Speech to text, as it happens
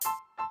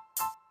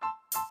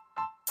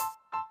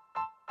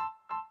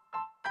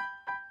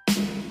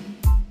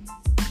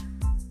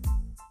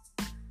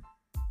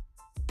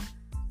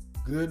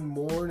Good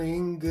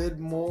morning, good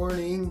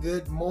morning,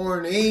 good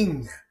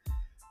morning.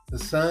 The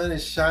sun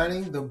is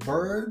shining, the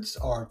birds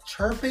are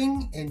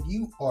chirping, and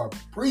you are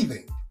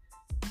breathing.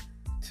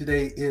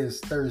 Today is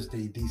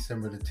Thursday,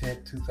 December the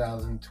 10th,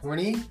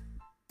 2020.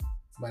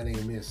 My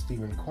name is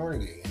Stephen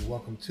Cornegay, and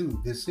welcome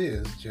to This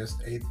Is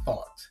Just a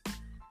Thought.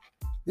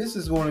 This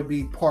is going to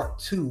be part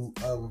 2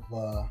 of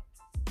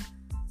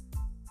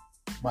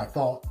my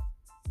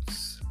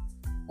thoughts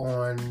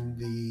on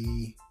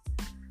the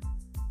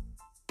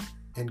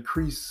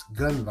increased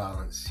gun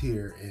violence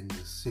here in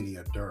the city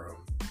of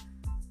Durham.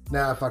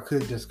 Now, if I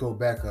could just go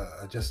back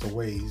just a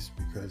ways,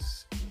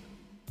 because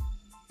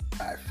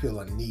I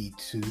feel a need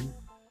to.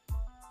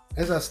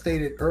 As I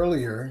stated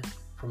earlier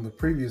from the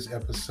previous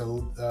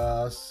episode,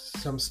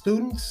 some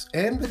students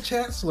and the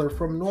chancellor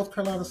from North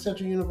Carolina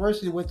Central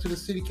University went to the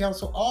city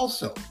council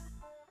also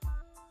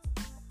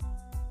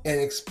and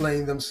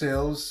explained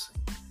themselves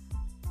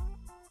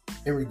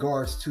in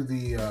regards to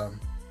the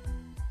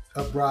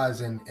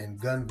uprising and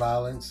gun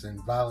violence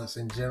and violence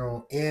in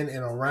general in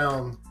and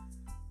around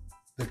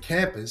the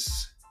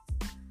campus.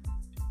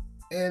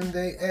 And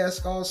they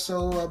asked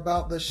also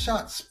about the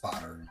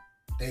ShotSpotter.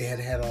 They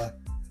had a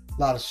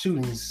lot of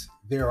shootings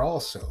there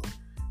also.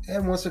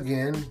 And once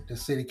again, the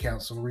city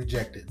council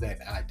rejected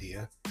that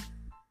idea.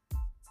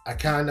 I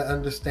kind of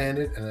understand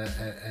it,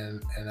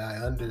 and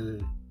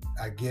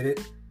I get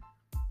it.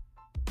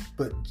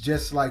 But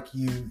just like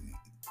you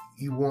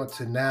want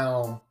to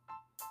now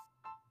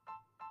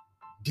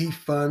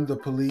defund the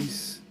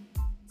police,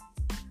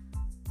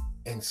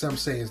 and some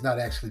say it's not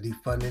actually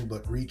defunding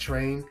but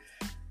retrain.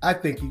 I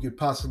think you could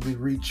possibly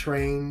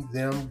retrain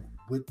them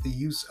with the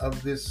use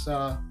of this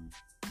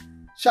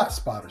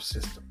ShotSpotter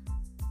system.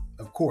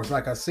 Of course,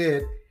 like I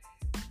said,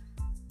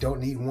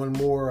 don't need one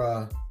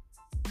more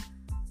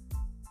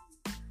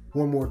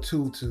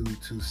tool to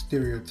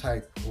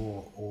stereotype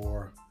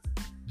or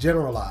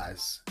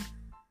generalize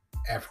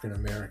African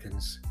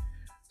Americans.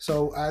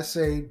 So I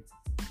say,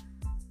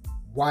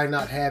 why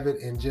not have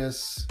it and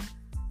just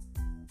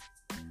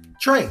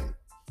train?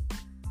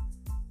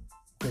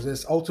 Because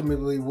it's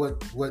ultimately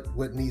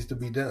what needs to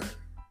be done.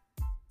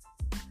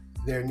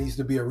 There needs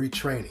to be a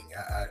retraining.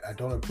 I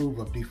don't approve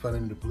of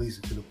defunding the police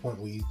to the point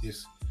where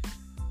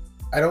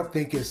I don't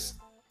think it's,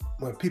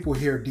 when people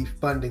hear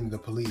defunding the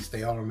police,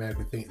 they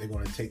automatically think they're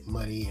going to take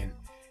money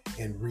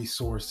and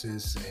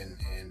resources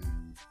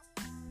and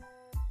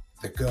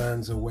the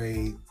guns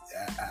away.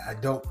 I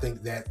don't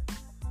think that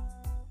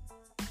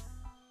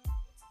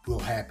will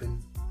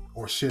happen,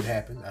 or should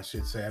happen, I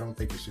should say. I don't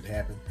think it should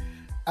happen.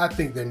 I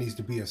think there needs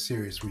to be a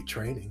serious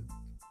retraining.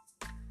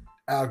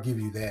 I'll give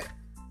you that.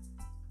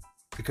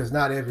 Because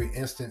not every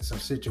instance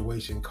of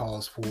situation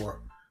calls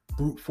for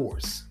brute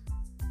force.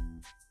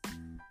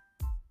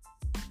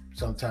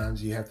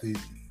 Sometimes you have to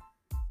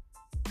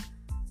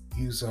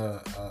use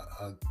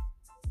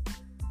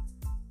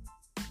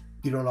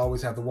you don't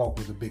always have to walk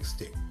with a big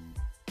stick.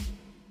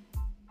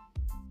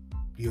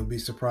 You'll be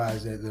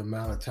surprised at the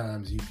amount of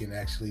times you can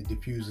actually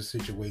diffuse a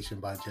situation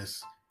by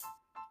just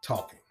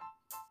talking.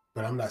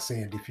 But I'm not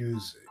saying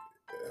diffuse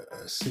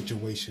a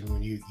situation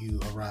when you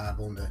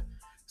arrive on the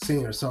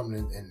scene or something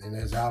and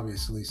there's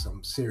obviously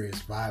some serious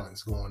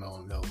violence going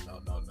on. No.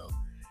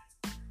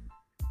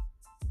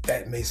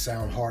 That may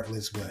sound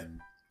heartless, but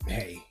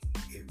hey,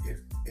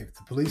 if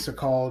the police are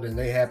called and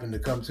they happen to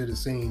come to the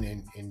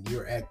scene and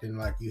you're acting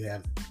like you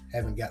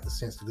haven't got the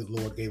sense the good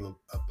Lord gave a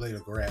blade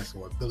of grass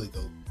or a billy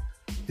goat,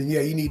 then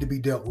yeah, you need to be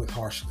dealt with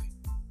harshly.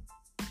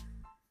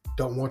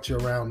 Don't want you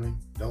around me.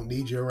 Don't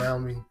need you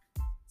around me.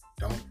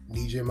 Don't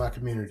need you in my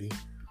community.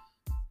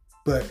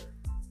 But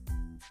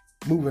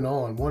moving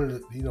on, one of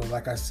the,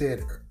 like I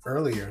said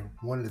earlier,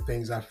 one of the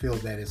things I feel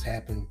that has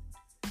happened,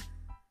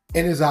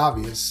 and is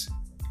obvious,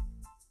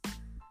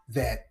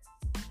 that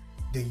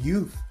the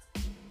youth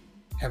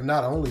have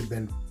not only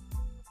been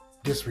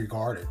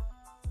disregarded,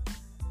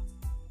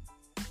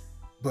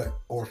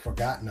 or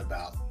forgotten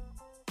about,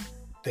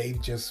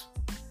 they've just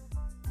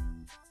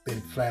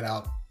been flat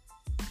out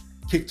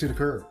kicked to the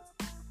curb.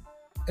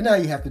 And now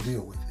you have to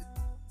deal with it.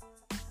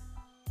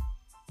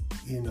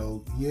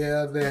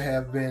 There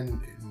have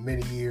been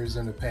many years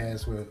in the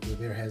past where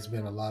there has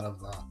been a lot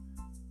of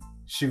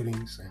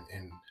shootings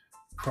and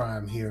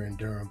crime here in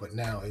Durham, but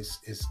now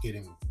it's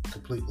getting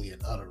completely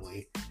and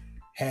utterly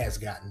has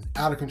gotten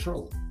out of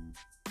control.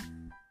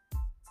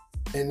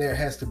 And there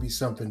has to be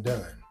something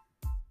done.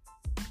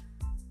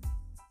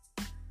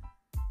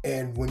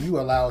 And when you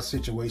allow a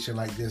situation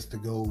like this to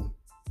go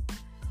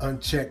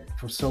unchecked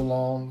for so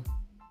long,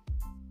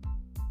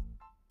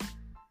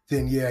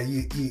 then yeah,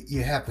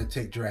 you have to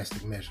take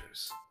drastic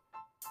measures.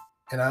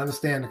 And I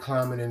understand the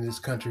climate in this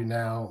country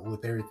now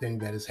with everything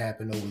that has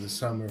happened over the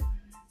summer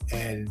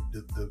and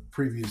the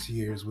previous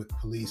years with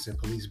police and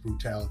police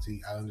brutality.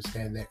 I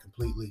understand that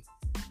completely.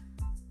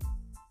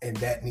 And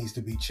that needs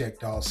to be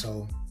checked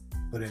also.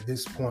 But at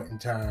this point in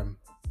time,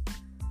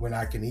 when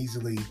I can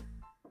easily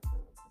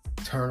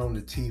turn on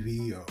the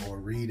TV or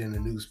read in the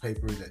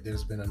newspaper that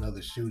there's been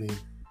another shooting,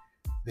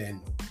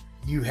 then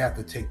you have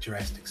to take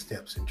drastic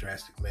steps and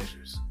drastic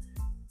measures.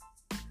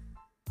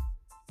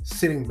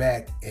 sitting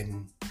back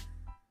and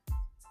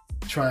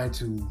trying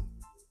to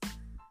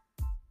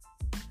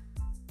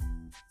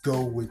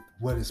go with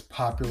what is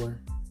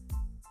popular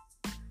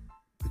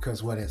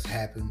because what has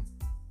happened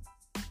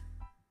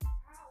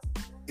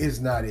is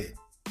not it.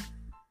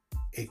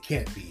 It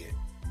can't be it.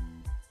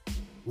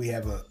 We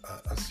have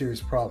a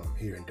serious problem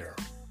here in Durham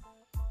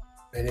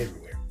and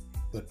everywhere,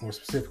 but more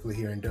specifically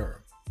here in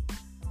Durham.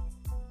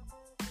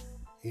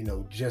 You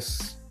know,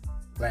 just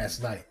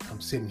last night,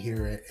 I'm sitting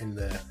here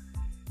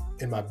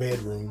in my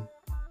bedroom,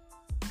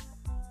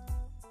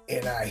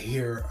 and I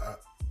hear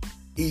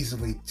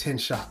easily 10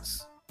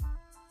 shots,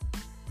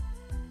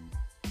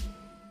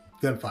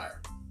 gunfire.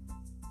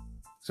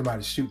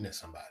 Somebody's shooting at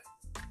somebody.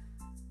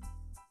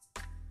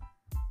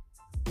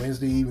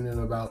 Wednesday evening,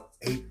 about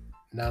 8,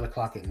 9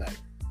 o'clock at night,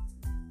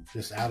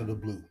 just out of the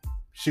blue,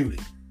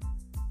 shooting.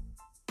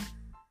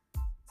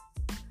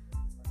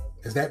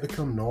 Has that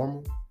become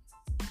normal?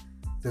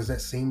 Does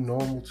that seem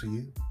normal to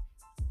you?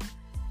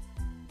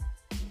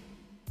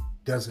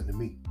 Doesn't to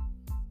me.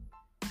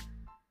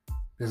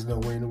 There's no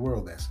way in the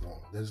world that's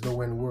normal. There's no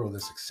way in the world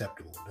that's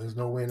acceptable. There's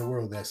no way in the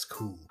world that's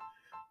cool,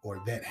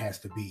 or that has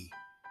to be.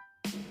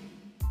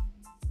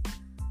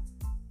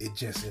 It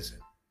just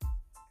isn't.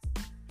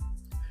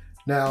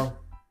 Now,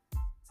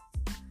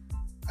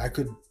 I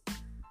could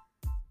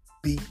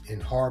beat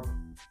and harp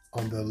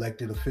on the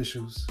elected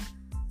officials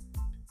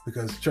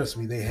because, trust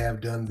me, they have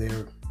done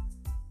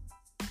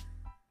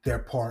their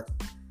part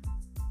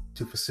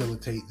to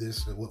facilitate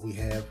this and what we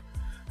have.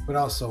 But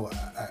also,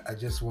 I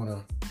just want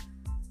to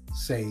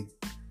say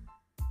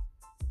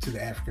to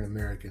the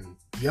African-American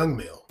young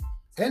male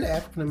and the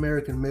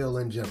African-American male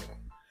in general,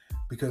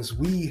 because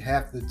we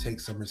have to take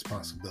some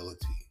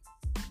responsibility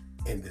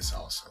in this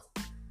also.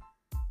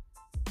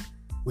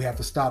 We have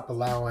to stop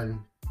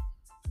allowing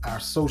our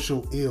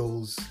social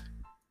ills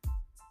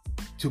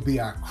to be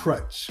our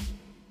crutch,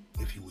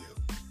 if you will.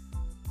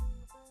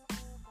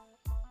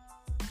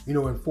 You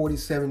know, in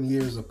 47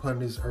 years upon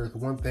this earth,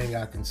 one thing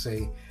I can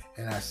say,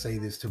 and I say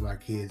this to my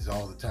kids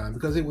all the time,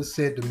 because it was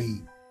said to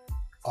me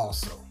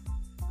also,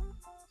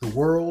 the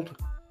world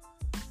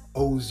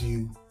owes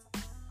you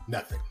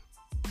nothing.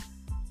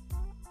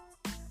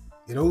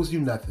 It owes you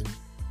nothing.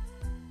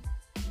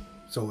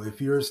 So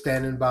if you're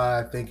standing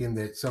by thinking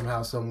that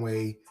somehow, some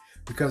way,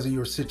 because of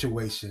your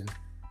situation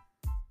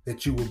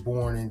that you were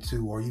born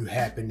into or you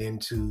happened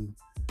into,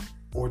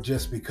 or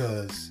just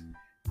because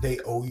they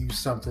owe you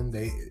something,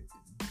 they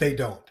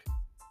don't.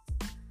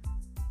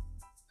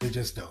 They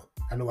just don't.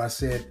 I know I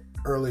said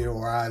earlier,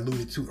 or I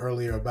alluded to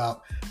earlier,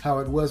 about how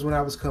it was when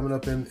I was coming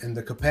up in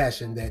the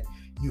compassion that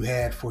you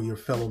had for your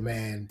fellow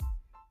man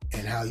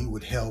and how you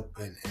would help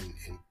and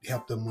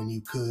help them when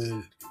you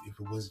could, if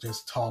it was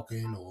just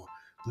talking or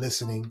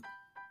listening.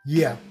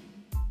 Yeah,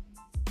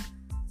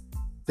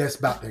 that's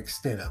about the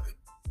extent of it.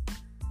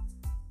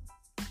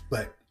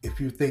 But if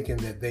you're thinking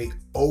that they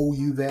owe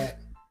you that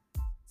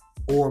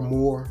or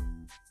more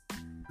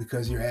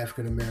because you're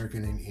African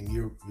American and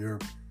you're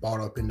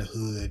brought up in the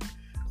hood,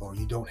 or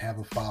you don't have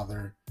a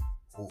father,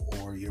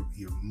 or your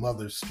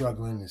mother's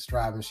struggling and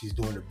striving, she's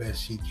doing the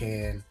best she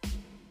can,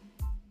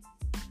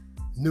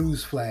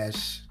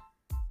 newsflash,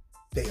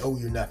 they owe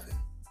you nothing.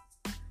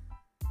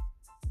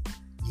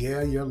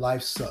 Yeah, your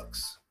life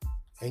sucks.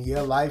 And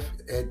your life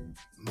at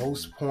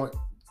most points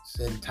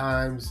and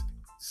times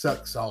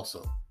sucks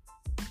also.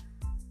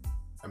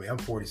 I mean, I'm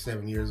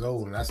 47 years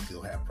old and I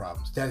still have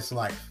problems. That's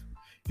life.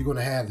 You're going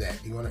to have that.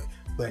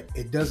 But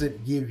it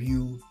doesn't give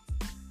you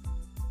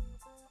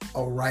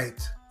a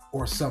right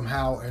or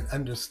somehow an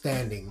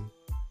understanding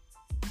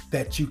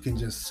that you can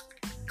just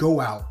go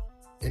out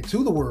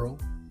into the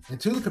world,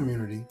 into the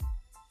community,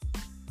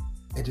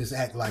 and just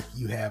act like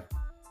you have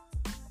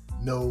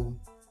no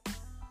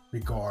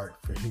regard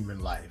for human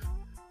life,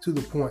 to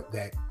the point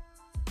that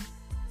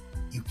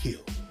you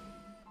kill.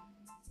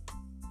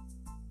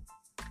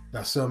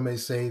 Now, some may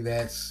say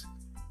that's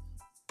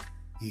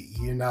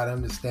you're not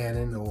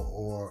understanding,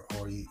 or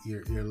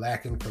you're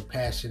lacking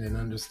compassion and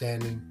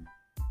understanding.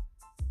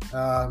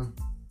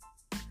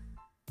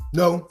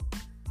 No,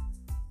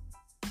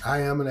 I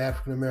am an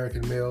African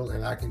American male,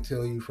 and I can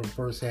tell you from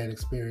firsthand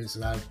experience,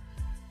 and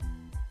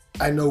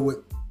I know what,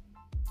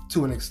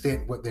 to an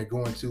extent, what they're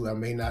going to. I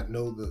may not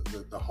know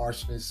the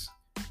harshness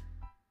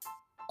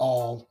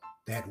all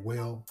that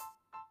well,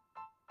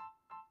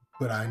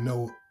 but I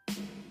know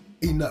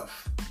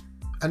enough.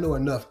 I know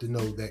enough to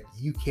know that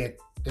you can't,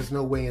 there's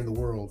no way in the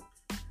world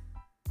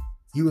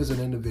you as an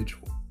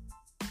individual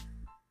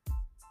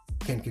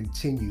can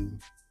continue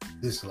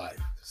this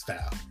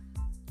lifestyle.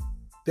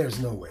 There's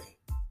no way.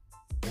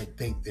 And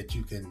think that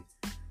you can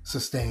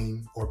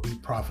sustain or be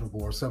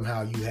profitable, or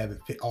somehow you have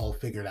it all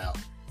figured out.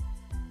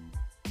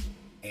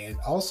 And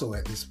also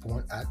at this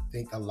point, I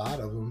think a lot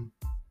of them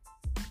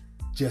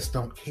just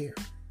don't care.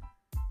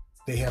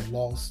 They have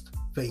lost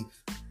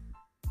faith,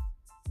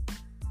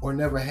 or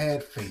never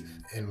had faith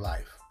in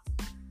life,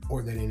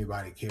 or that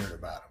anybody cared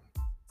about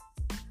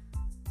them.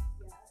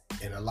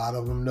 And a lot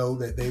of them know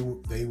that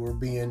they were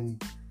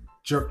being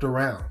jerked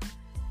around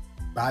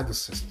by the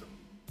system.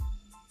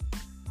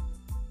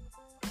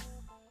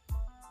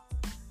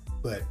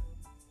 But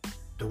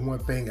the one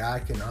thing I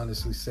can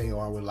honestly say,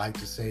 or I would like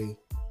to say,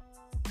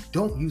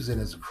 don't use it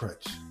as a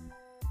crutch.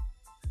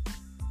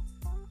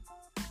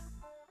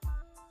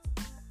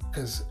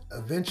 Because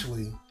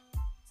eventually,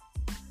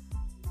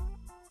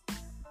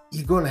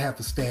 you're going to have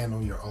to stand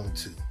on your own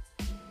too.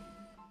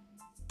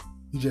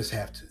 You just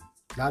have to.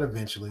 Not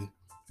eventually.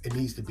 It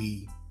needs to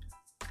be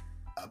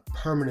a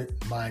permanent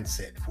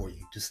mindset for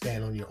you to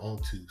stand on your own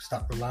too.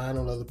 Stop relying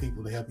on other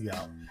people to help you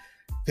out.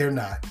 They're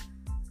not.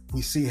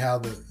 We see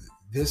how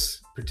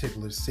this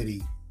particular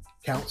city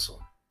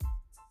council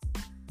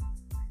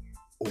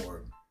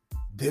or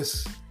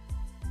this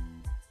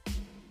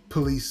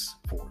police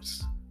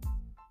force,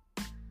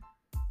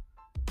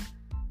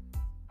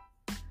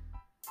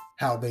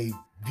 how they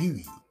view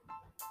you,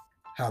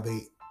 how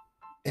they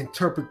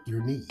interpret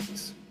your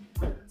needs.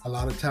 A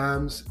lot of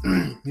times,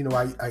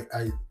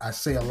 I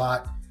say a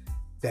lot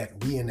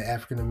that we in the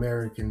African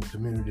American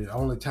community, the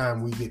only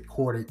time we get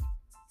courted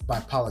by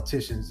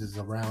politicians is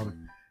around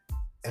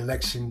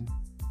election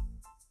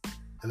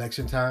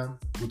time,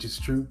 which is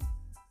true.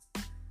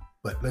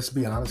 But let's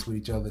be honest with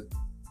each other,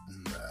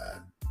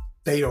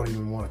 they don't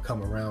even want to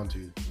come around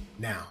to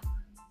now.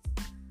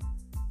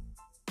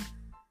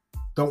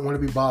 Don't want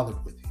to be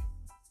bothered with you.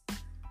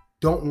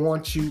 Don't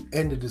want you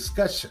in the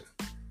discussion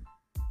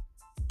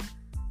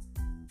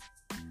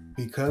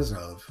because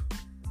of,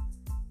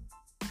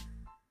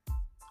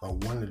 or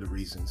one of the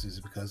reasons is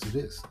because of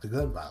this, the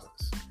gun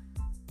violence.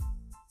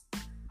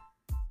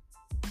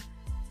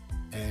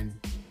 And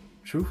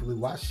truthfully,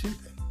 why should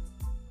they?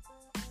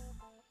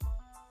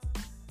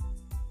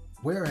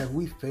 Where have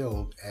we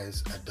failed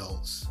as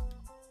adults?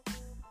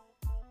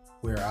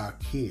 Where our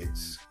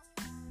kids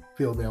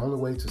feel the only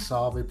way to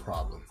solve a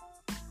problem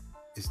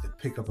is to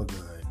pick up a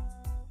gun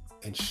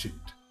and shoot.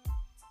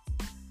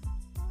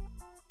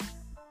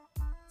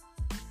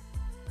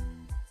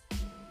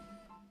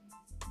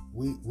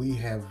 We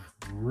have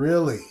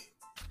really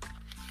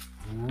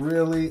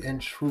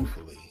and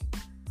truthfully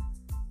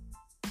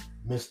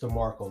missed the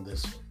mark on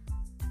this one.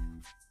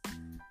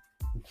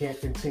 We can't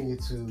continue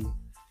to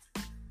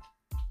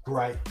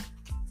gripe,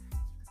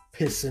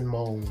 piss and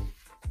moan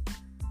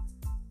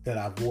that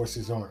our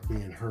voices aren't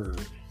being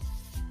heard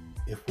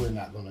if we're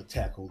not going to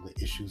tackle the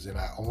issues in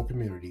our own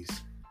communities,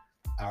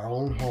 our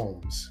own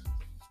homes,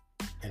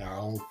 and our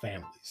own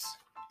families.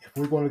 If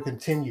we're going to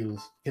continue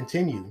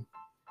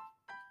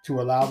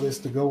to allow this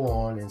to go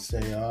on and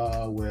say,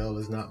 oh, well,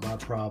 it's not my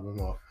problem,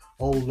 or,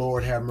 oh,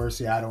 Lord, have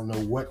mercy, I don't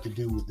know what to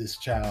do with this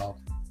child.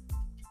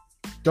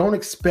 Don't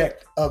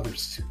expect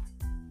others to.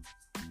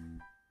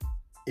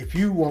 If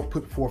you won't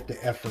put forth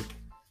the effort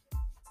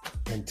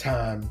and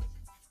time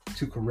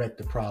to correct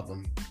the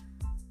problem,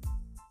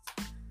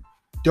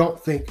 don't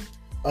think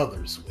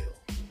others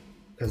will,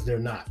 because they're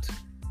not.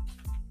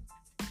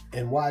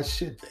 And why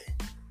should they?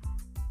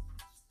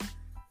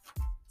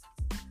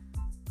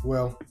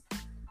 Well,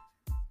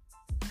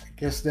 I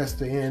guess that's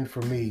the end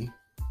for me.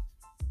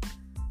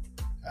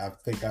 I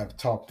think I've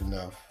talked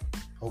enough.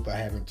 Hope I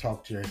haven't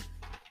talked your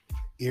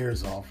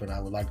ears off, and I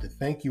would like to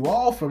thank you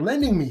all for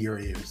lending me your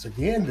ears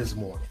again this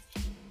morning.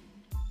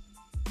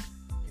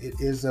 It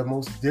is the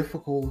most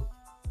difficult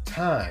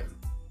time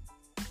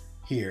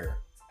here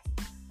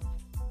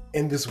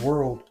in this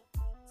world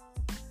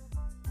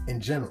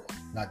in general,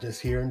 not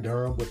just here in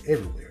Durham, but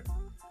everywhere.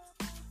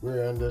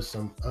 We're under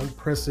some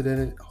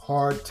unprecedented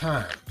hard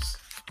times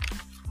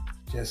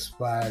just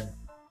by,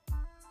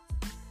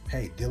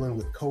 dealing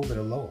with COVID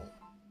alone.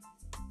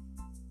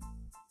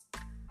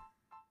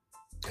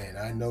 And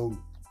I know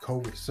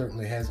COVID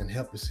certainly hasn't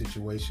helped the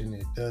situation.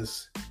 It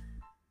does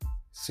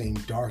seem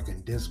dark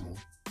and dismal,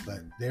 but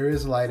there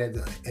is light at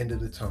the end of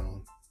the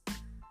tunnel.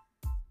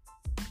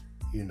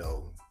 You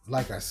know,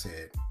 like I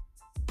said,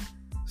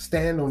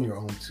 stand on your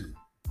own too.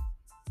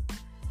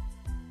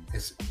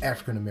 As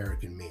African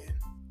American men,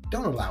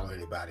 don't allow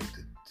anybody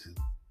to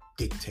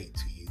dictate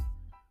to you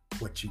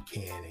what you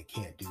can and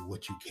can't do,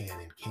 what you can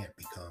and can't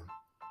become.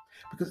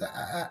 Because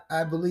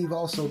I believe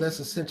also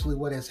that's essentially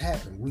what has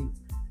happened.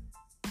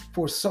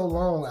 For so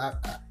long,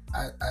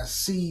 I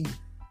see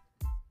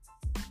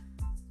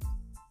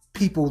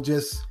people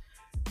just,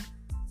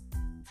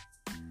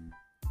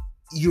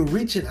 you're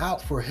reaching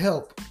out for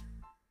help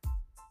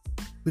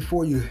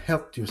before you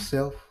helped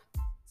yourself.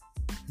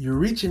 You're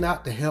reaching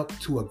out to help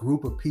to a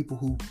group of people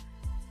who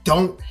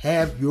don't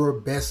have your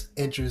best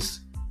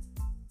interests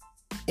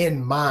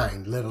in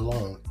mind, let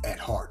alone at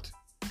heart.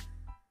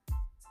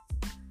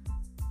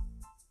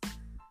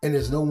 And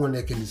there's no one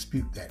that can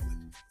dispute that with you.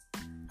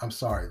 I'm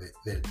sorry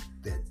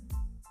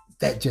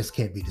that just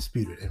can't be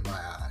disputed in my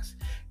eyes.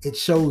 It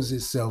shows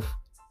itself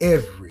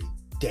every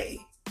day.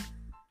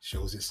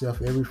 Shows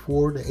itself every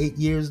 4 to 8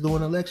 years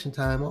during election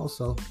time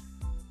also.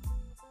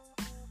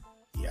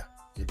 Yeah,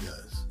 it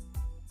does.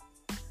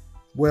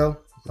 Well,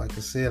 like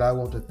I said, I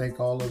want to thank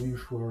all of you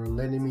for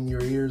lending me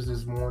your ears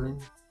this morning.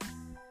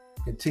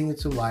 Continue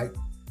to like,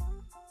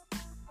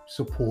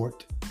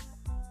 support,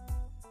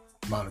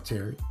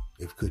 monetary,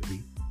 if could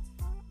be.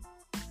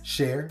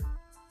 Share,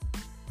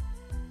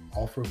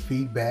 offer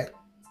feedback,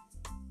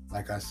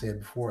 Like I said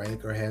before,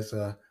 Anchor has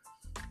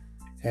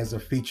a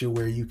feature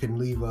where you can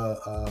leave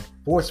a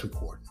voice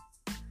recording.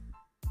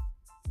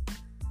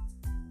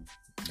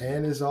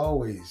 And as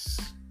always,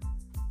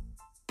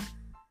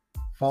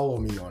 follow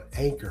me on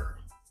Anchor,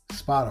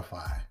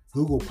 Spotify,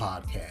 Google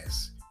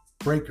Podcasts,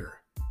 Breaker,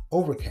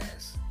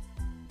 Overcast,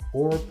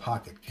 or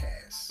Pocket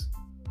Cast.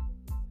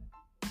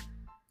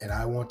 And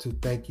I want to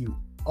thank you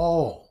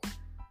all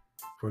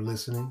for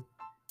listening.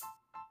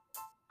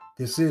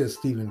 This is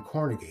Stephen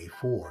Cornegay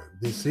for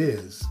This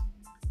Is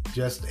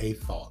Just a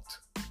Thought.